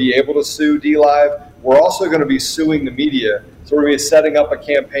order to be able to sue DLive. We're also going to be suing the media. So we're going to be setting up a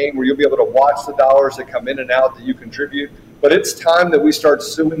campaign where you'll be able to watch the dollars that come in and out that you contribute. But it's time that we start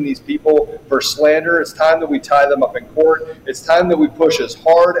suing these people for slander. It's time that we tie them up in court. It's time that we push as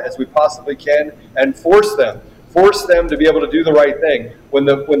hard as we possibly can and force them to be able to do the right thing. When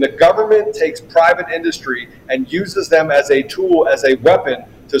the government takes private industry and uses them as a tool, as a weapon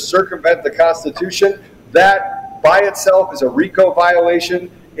to circumvent the Constitution, that by itself is a RICO violation.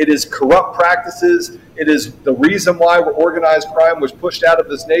 It is corrupt practices. It is the reason why organized crime was pushed out of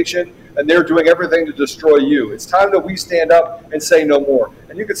this nation, and they're doing everything to destroy you. It's time that we stand up and say no more.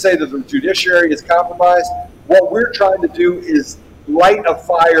 And you could say that the judiciary is compromised. What we're trying to do is light a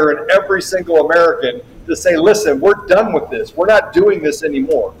fire in every single American to say, listen, we're done with this. We're not doing this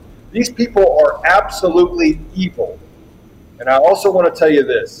anymore. These people are absolutely evil. And I also want to tell you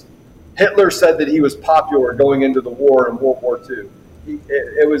this. Hitler said that he was popular going into the war in World War II.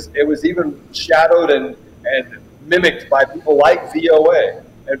 It was even shadowed and mimicked by people like VOA.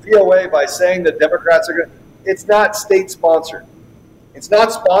 And VOA, by saying that Democrats are going to, it's not state-sponsored. It's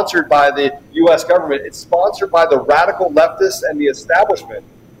not sponsored by the U.S. government. It's sponsored by the radical leftists and the establishment.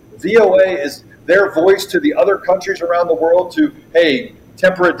 VOA is their voice to the other countries around the world to, hey,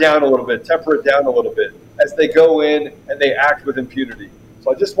 temper it down a little bit, as they go in and they act with impunity.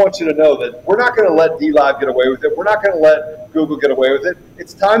 So I just want you to know that we're not going to let DLive get away with it. We're not going to let Google get away with it.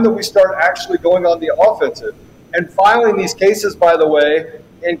 It's time that we start actually going on the offensive and filing these cases, by the way,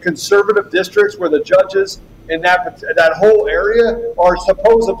 in conservative districts where the judges in that whole area are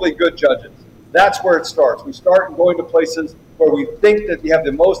supposedly good judges. That's where it starts. We start in going to places where we think that we have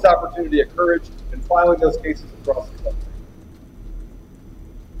the most opportunity at courage and filing those cases across the country.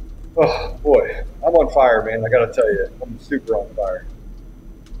 Oh, boy. I'm on fire, man. I got to tell you. I'm super on fire.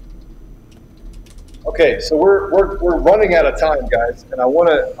 Okay, so we're running out of time, guys, and I want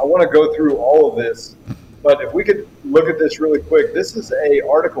to go through all of this. But if we could look at this really quick, this is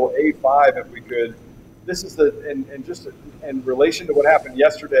Article A5. If we could, this is just in relation to what happened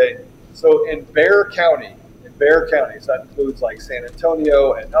yesterday. So in Bexar County, so that includes like San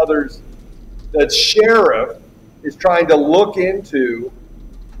Antonio and others, the sheriff is trying to look into.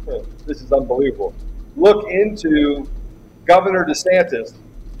 This is unbelievable. Look into Governor DeSantis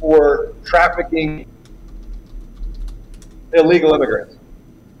for trafficking illegal immigrants,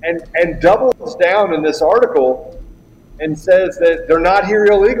 and doubles down in this article and says that they're not here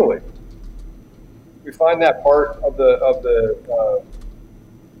illegally. We find that part of the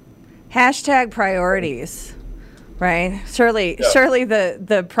hashtag priorities, right? Surely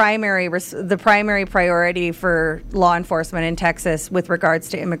the primary priority for law enforcement in Texas with regards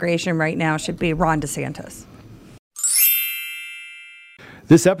to immigration right now should be Ron DeSantis.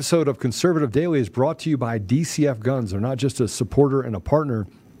 This episode of Conservative Daily is brought to you by DCF Guns. They're not just a supporter and a partner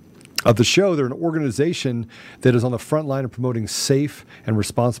of the show. They're an organization that is on the front line of promoting safe and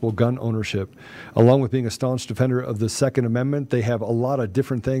responsible gun ownership. Along with being a staunch defender of the Second Amendment, they have a lot of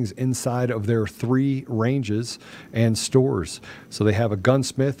different things inside of their 3 ranges and stores. So they have a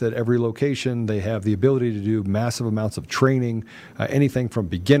gunsmith at every location. They have the ability to do massive amounts of training, anything from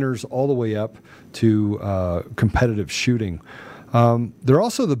beginners all the way up to competitive shooting. They're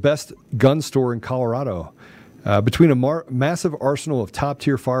also the best gun store in Colorado. Between a massive arsenal of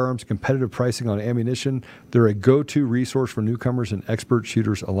top-tier firearms, competitive pricing on ammunition, they're a go-to resource for newcomers and expert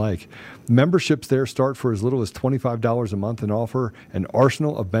shooters alike. Memberships there start for as little as $25 a month and offer an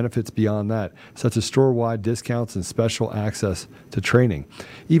arsenal of benefits beyond that, such as store-wide discounts and special access to training.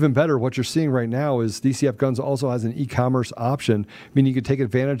 Even better, what you're seeing right now is DCF Guns also has an e-commerce option, meaning you can take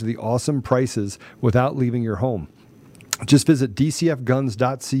advantage of the awesome prices without leaving your home. Just visit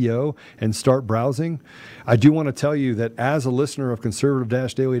dcfguns.co and start browsing. I do want to tell you that as a listener of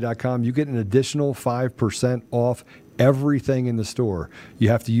conservative-daily.com, you get an additional 5% off everything in the store. You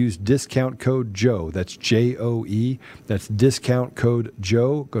have to use discount code Joe. That's Joe. That's discount code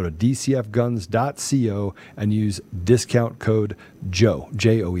Joe. Go to dcfguns.co and use discount code Joe.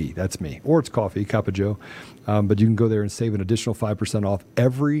 Joe. That's me. Or it's coffee, cup of Joe. But you can go there and save an additional 5% off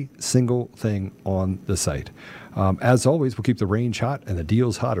every single thing on the site. As always, we'll keep the range hot and the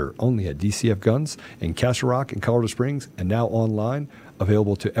deals hotter only at DCF Guns in Castle Rock and Colorado Springs, and now online,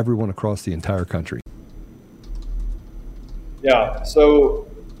 available to everyone across the entire country. Yeah, so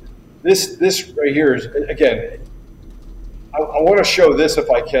this right here is, again, I want to show this if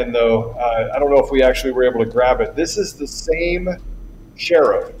I can, though. I don't know if we actually were able to grab it. This is the same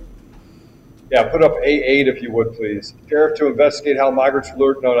sheriff. Yeah, put up A8 if you would, please. Sheriff to investigate how migrants were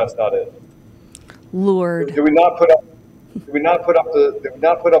lured. No, that's not it. Lured. Did we not put up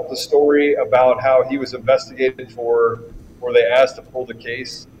the story about how he was investigated for, where they asked to pull the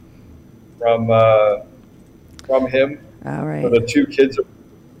case from him? All right. For the 2 kids.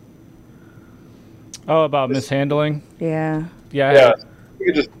 Oh, about mishandling? Yeah. Yeah. You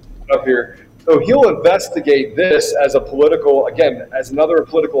could just put it up here. So he'll investigate this as a political, again, as another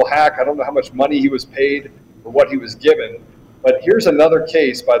political hack. I don't know how much money he was paid for what he was given. But here's another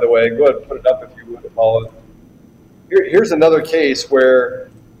case, by the way. Go ahead and put it up if you would, Apollo. Here's another case where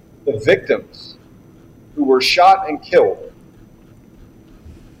the victims who were shot and killed.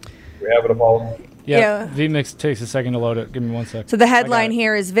 We have it, Apollo? Yeah. VMix takes a second to load it. Give me 1 second. So the headline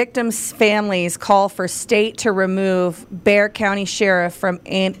here is victims' families call for state to remove Bexar County Sheriff from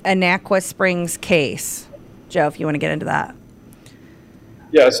Anaqua Springs case. Joe, if you want to get into that.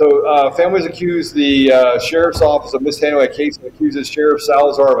 Yeah, so families accuse the sheriff's office of mishandling a case and accuses Sheriff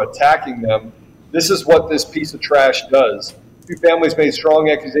Salazar of attacking them. This is what this piece of trash does. 2 families made strong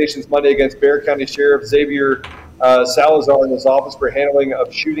accusations Monday against Bexar County Sheriff Xavier Salazar and his office for handling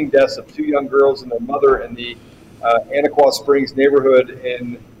of shooting deaths of 2 young girls and their mother in the Anaqua Springs neighborhood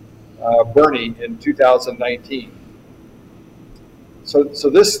in Bernie in 2019. So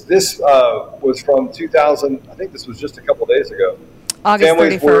this was from 2000. I think this was just a couple of days ago. August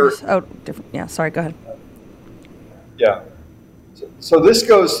 31st. Different. Yeah, sorry, go ahead. Yeah. So this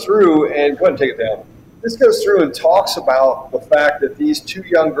goes through, and go ahead and take it down. This goes through and talks about the fact that these 2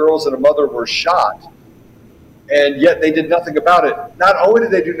 young girls and a mother were shot, and yet they did nothing about it. Not only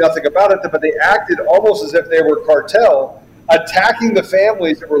did they do nothing about it, but they acted almost as if they were cartel, attacking the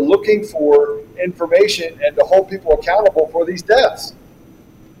families that were looking for information and to hold people accountable for these deaths.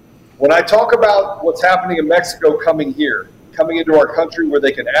 When I talk about what's happening in Mexico coming here, coming into our country where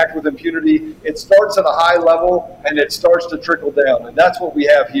they can act with impunity, it starts at a high level and it starts to trickle down. And that's what we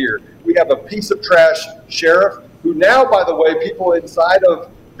have here. We have a piece of trash sheriff who now, by the way, people inside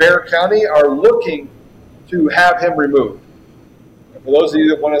of Bexar County are looking to have him removed. And for those of you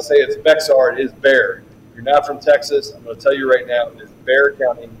that want to say it's Bexar, it is Bexar. If you're not from Texas, I'm going to tell you right now, it is Bexar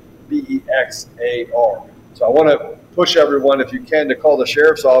County, Bexar. So I want to push everyone, if you can, to call the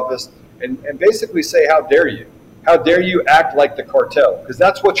sheriff's office and basically say, how dare you? How dare you act like the cartel? Because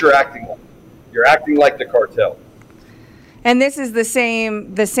that's what you're acting like. You're acting like the cartel. And this is the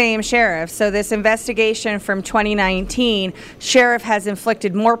same sheriff. So this investigation from 2019, sheriff has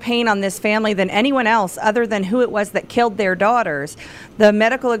inflicted more pain on this family than anyone else other than who it was that killed their daughters. The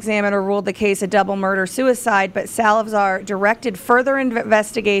medical examiner ruled the case a double murder-suicide, but Salazar directed further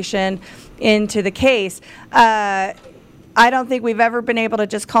investigation into the case. I don't think we've ever been able to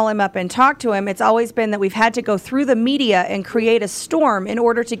just call him up and talk to him. It's always been that we've had to go through the media and create a storm in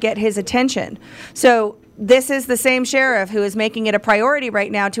order to get his attention. So this is the same sheriff who is making it a priority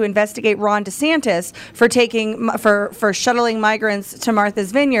right now to investigate Ron DeSantis for shuttling migrants to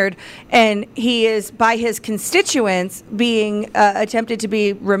Martha's Vineyard, and he is, by his constituents, being attempted to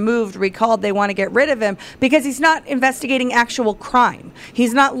be removed, recalled. They want to get rid of him because he's not investigating actual crime.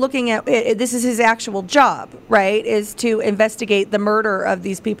 He's not looking at this is his actual job, right? Is to investigate the murder of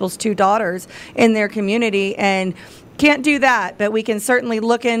these people's two daughters in their community, and can't do that, but we can certainly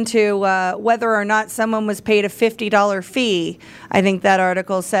look into whether or not someone was paid a $50 fee, I think that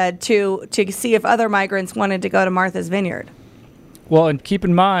article said, to see if other migrants wanted to go to Martha's Vineyard. Well, and keep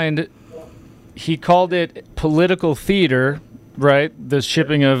in mind, he called it political theater, right? The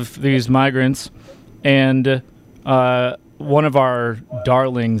shipping of these migrants. And one of our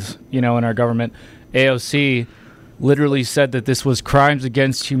darlings, in our government, AOC, literally said that this was crimes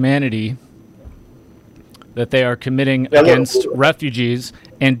against humanity that they are committing against refugees,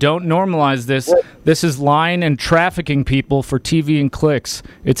 and don't normalize this. This is lying and trafficking people for TV and clicks.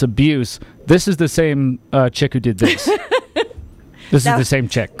 It's abuse. This is the same chick who did this. This is the same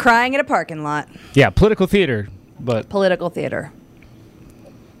chick. Crying in a parking lot. Yeah, political theater. But political theater.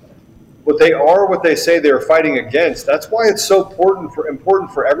 What they are, what they say they're fighting against. That's why it's so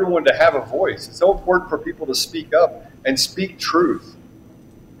important for everyone to have a voice. It's so important for people to speak up and speak truth.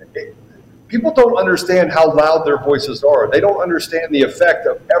 People don't understand how loud their voices are. They don't understand the effect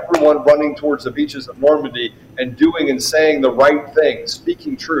of everyone running towards the beaches of Normandy and doing and saying the right thing,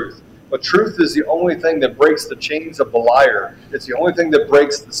 speaking truth. But truth is the only thing that breaks the chains of the liar. It's the only thing that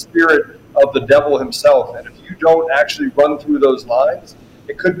breaks the spirit of the devil himself. And if you don't actually run through those lines,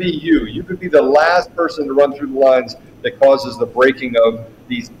 it could be you. You could be the last person to run through the lines that causes the breaking of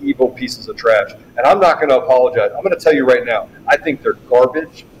these evil pieces of trash. And I'm not going to apologize. I'm going to tell you right now, I think they're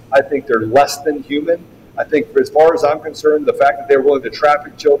garbage. I think they're less than human. I think, as far as I'm concerned, the fact that they're willing to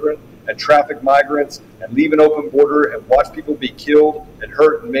traffic children and traffic migrants and leave an open border and watch people be killed and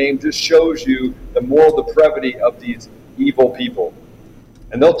hurt and maimed just shows you the moral depravity of these evil people.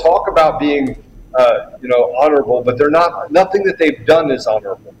 And they'll talk about being, honorable, but they're not. Nothing that they've done is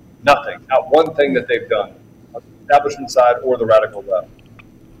honorable. Nothing. Not one thing that they've done, on the establishment side or the radical left.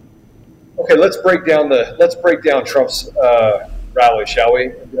 Okay, let's break down Trump's rally, shall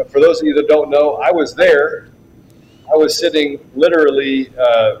we? For those of you that don't know, I was there. I was sitting literally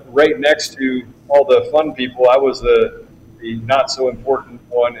right next to all the fun people. I was the not so important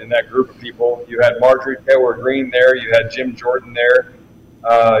one in that group of people. You had Marjorie Taylor Greene there. You had Jim Jordan there.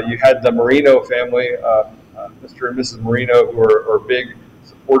 You had the Marino family, Mr. and Mrs. Marino, who are big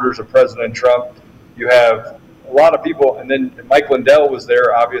supporters of President Trump. You have a lot of people, and then Mike Lindell was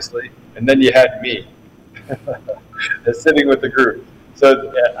there, obviously, and then you had me. Sitting with the group.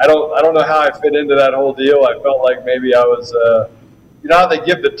 So I don't know how I fit into that whole deal. I felt like maybe I was, how they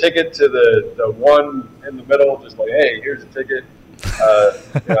give the ticket to the one in the middle, just like, hey, here's a ticket.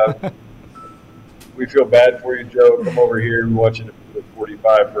 We feel bad for you, Joe. Come over here. We want you to put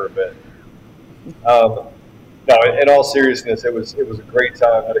 45 for a bit. No, in all seriousness, it was a great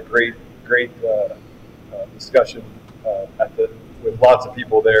time. Had a great discussion with lots of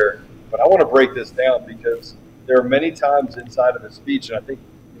people there. But I want to break this down because there are many times inside of his speech, and I think,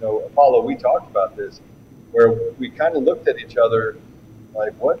 Apollo, we talked about this, where we kind of looked at each other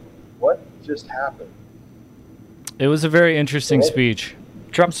like, what just happened? It was a very interesting speech.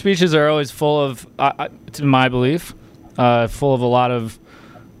 Trump's speeches are always full of, to my belief, full of a lot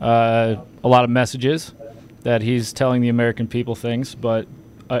of messages that he's telling the American people things. But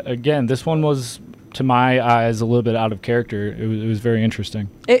again, this one was to my eyes, a little bit out of character. It was very interesting.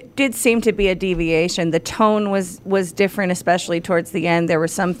 It did seem to be a deviation. The tone was different, especially towards the end. There were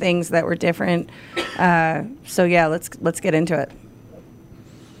some things that were different. So yeah, let's get into it.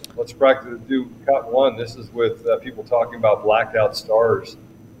 Let's practice do cut one. This is with people talking about blacked out stars.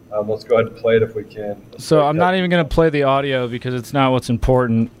 Let's go ahead and play it if we can. So I'm not even going to play the audio because it's not what's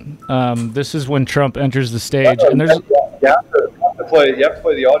important. This is when Trump enters the stage, and there's. You have to play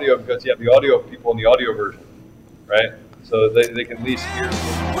the audio because you have the audio of people in the audio version, right? So they can at least hear.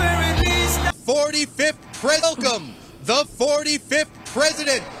 45th welcome the 45th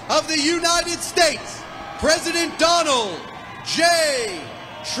President of the United States, President Donald J.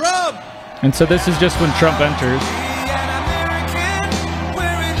 Trump. And so this is just when Trump enters.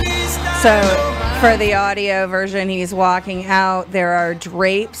 So for the audio version, he's walking out. There are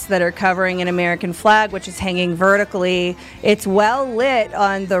drapes that are covering an American flag, which is hanging vertically. It's well lit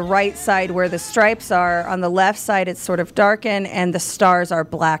on the right side where the stripes are. On the left side, it's sort of darkened, and the stars are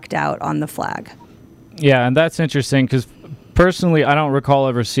blacked out on the flag. Yeah, and that's interesting because personally, I don't recall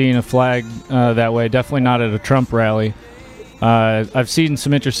ever seeing a flag that way. Definitely not at a Trump rally. I've seen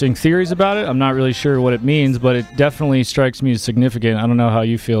some interesting theories about it. I'm not really sure what it means, but it definitely strikes me as significant. I don't know how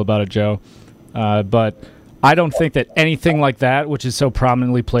you feel about it, Joe. But I don't think that anything like that, which is so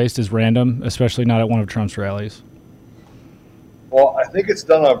prominently placed, is random, especially not at one of Trump's rallies. Well, I think it's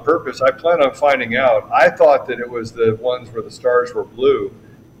done on purpose. I plan on finding out. I thought that it was the ones where the stars were blue,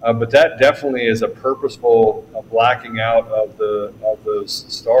 but that definitely is a purposeful blacking out of those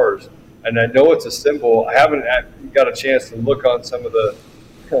stars. And I know it's a symbol. I haven't got a chance to look on some of the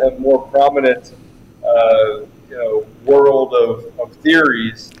more prominent, world of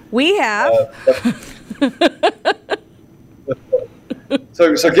theories. We have.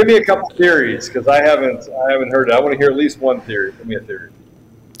 So give me a couple theories because I haven't heard it. I want to hear at least one theory. Give me a theory.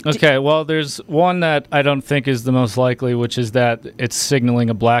 Okay, well, there's one that I don't think is the most likely, which is that it's signaling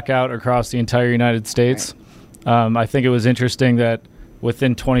a blackout across the entire United States. I think it was interesting that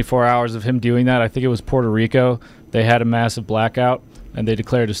within 24 hours of him doing that, I think it was Puerto Rico, they had a massive blackout, and they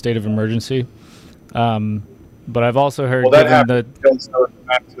declared a state of emergency. But I've also heard... Well, that happened because there were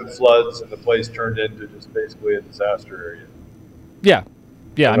massive floods, and the place turned into just basically a disaster area. Yeah.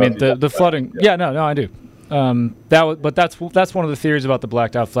 I mean, the flooding... Yeah, no, I do. But that's one of the theories about the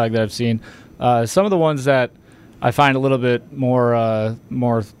blacked out flag that I've seen. Some of the ones that I find a little bit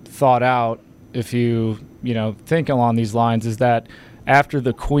more thought out, if you think along these lines, is that after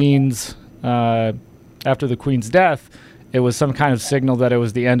the Queen's death, it was some kind of signal that it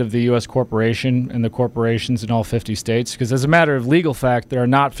was the end of the U.S. corporation and the corporations in all 50 states. Because as a matter of legal fact, there are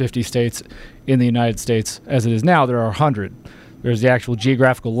not 50 states in the United States as it is now. There are 100. There's the actual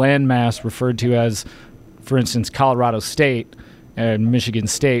geographical landmass referred to as, for instance, Colorado State and Michigan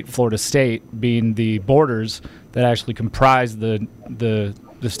State, Florida State being the borders that actually comprise the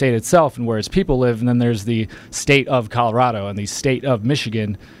state itself and where its people live. And then there's the state of Colorado and the state of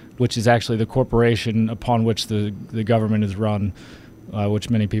Michigan, which is actually the corporation upon which the government is run, which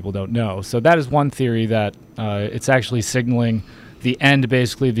many people don't know. So that is one theory, that it's actually signaling the end,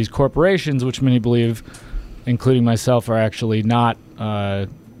 basically, of these corporations, which many believe, including myself, are actually not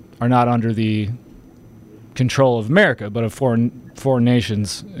under the control of America, but of foreign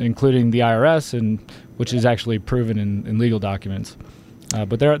nations, including the IRS, and which is actually proven in legal documents.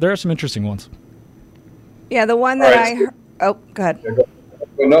 But there are some interesting ones. Yeah, the one that I heard... Oh, go ahead.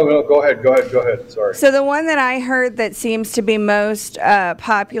 No, go ahead. Sorry. So the one that I heard that seems to be most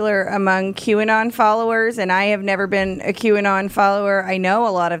popular among QAnon followers, and I have never been a QAnon follower. I know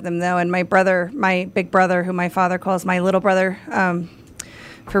a lot of them, though, and my big brother, who my father calls my little brother,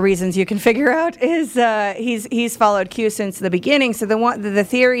 for reasons you can figure out, is he's followed Q since the beginning. So the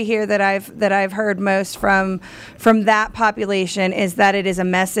theory here that I've heard most from that population is that it is a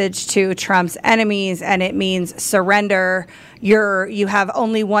message to Trump's enemies, and it means surrender. You have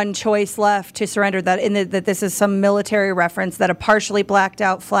only one choice left to surrender. That this is some military reference, that a partially blacked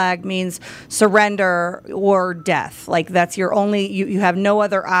out flag means surrender or death. Like that's your only. You have no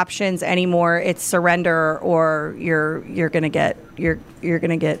other options anymore. It's surrender or you're gonna get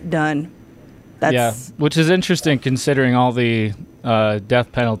done. Which is interesting considering all the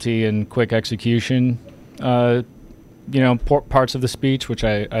death penalty and quick execution, parts of the speech, which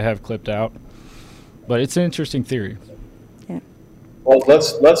I have clipped out. But it's an interesting theory. Well,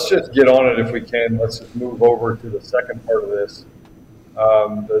 let's just get on it if we can. Let's just move over to the second part of this,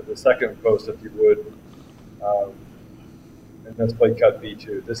 the second post, if you would. And let's play cut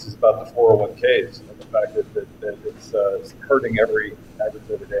B2. This is about the 401ks and the fact that it's hurting every average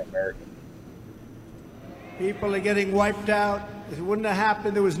everyday American. People are getting wiped out. It wouldn't have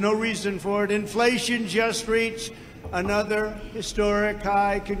happened. There was no reason for it. Inflation just reached another historic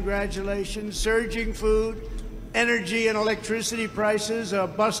high. Congratulations. Surging food, energy, and electricity prices are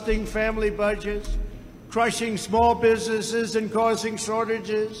busting family budgets, crushing small businesses and causing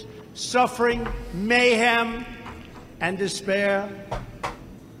shortages, suffering, mayhem, and despair.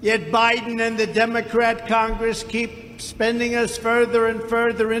 Yet Biden and the Democrat Congress keep spending us further and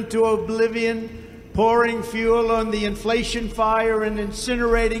further into oblivion, pouring fuel on the inflation fire and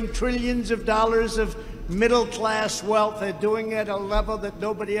incinerating trillions of dollars of middle-class wealth. They're doing it at a level that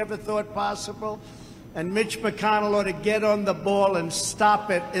nobody ever thought possible. And Mitch McConnell ought to get on the ball and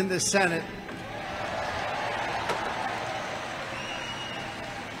stop it in the Senate.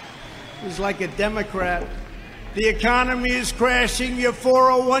 He's like a Democrat. The economy is crashing. Your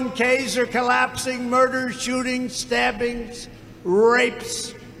 401ks are collapsing. Murders, shootings, stabbings,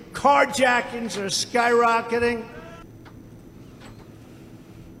 rapes, carjackings are skyrocketing.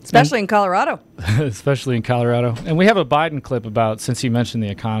 Especially in Colorado. Especially in Colorado. And we have a Biden clip about, since you mentioned the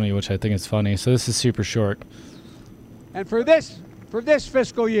economy, which I think is funny. So this is super short. And for this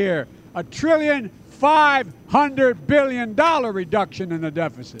fiscal year, $1.5 trillion reduction in the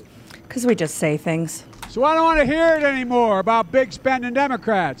deficit. Because we just say things. So I don't want to hear it anymore about big spending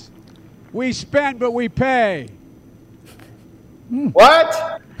Democrats. We spend, but we pay.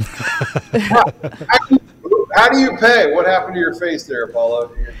 What? How do you pay? What happened to your face there,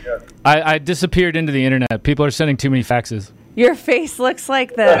 Apollo? I disappeared into the internet. People are sending too many faxes. Your face looks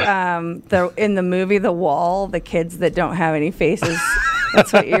like the in the movie The Wall, the kids that don't have any faces.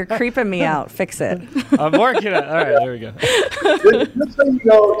 That's what you're creeping me out. Fix it. I'm working on it. All right, there we go.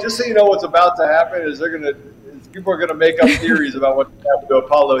 Just so you know what's about to happen is people are gonna make up theories about what happened to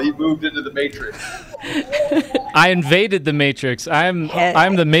Apollo. He moved into the Matrix. I invaded the Matrix. I'm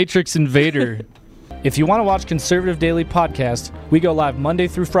the Matrix invader. If you want to watch Conservative Daily Podcast, we go live Monday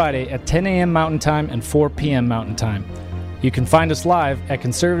through Friday at 10 a.m. Mountain Time and 4 p.m. Mountain Time. You can find us live at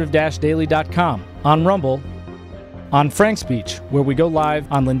conservative-daily.com, on Rumble, on Frank's Speech, where we go live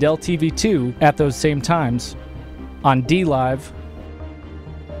on Lindell TV 2 at those same times, on DLive,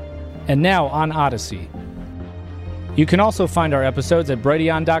 and now on Odyssey. You can also find our episodes at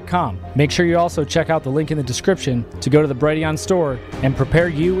Brighteon.com. Make sure you also check out the link in the description to go to the Brighteon store and prepare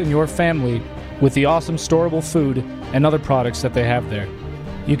you and your family with the awesome storable food and other products that they have there.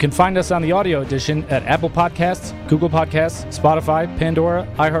 You can find us on the audio edition at Apple Podcasts, Google Podcasts, Spotify, Pandora,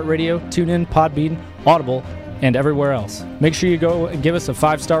 iHeartRadio, TuneIn, Podbean, Audible, and everywhere else. Make sure you go and give us a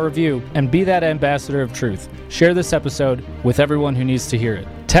 5-star review and be that ambassador of truth. Share this episode with everyone who needs to hear it.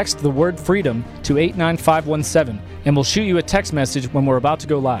 Text the word freedom to 89517 and we'll shoot you a text message when we're about to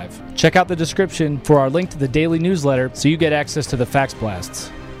go live. Check out the description for our link to the daily newsletter so you get access to the fax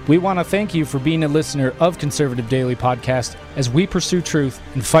blasts. We want to thank you for being a listener of Conservative Daily Podcast as we pursue truth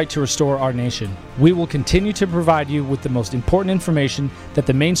and fight to restore our nation. We will continue to provide you with the most important information that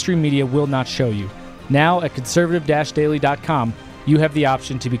the mainstream media will not show you. Now at conservative-daily.com, you have the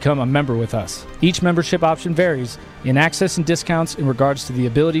option to become a member with us. Each membership option varies in access and discounts in regards to the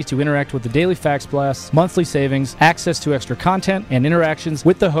ability to interact with the daily fax blasts, monthly savings, access to extra content, and interactions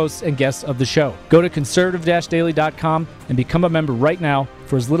with the hosts and guests of the show. Go to conservative-daily.com and become a member right now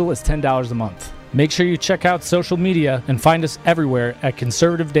for as little as $10 a month. Make sure you check out social media and find us everywhere at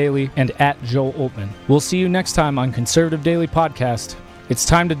Conservative Daily and at Joel Oltman. We'll see you next time on Conservative Daily Podcast. It's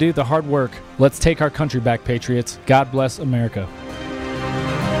time to do the hard work. Let's take our country back, Patriots. God bless America.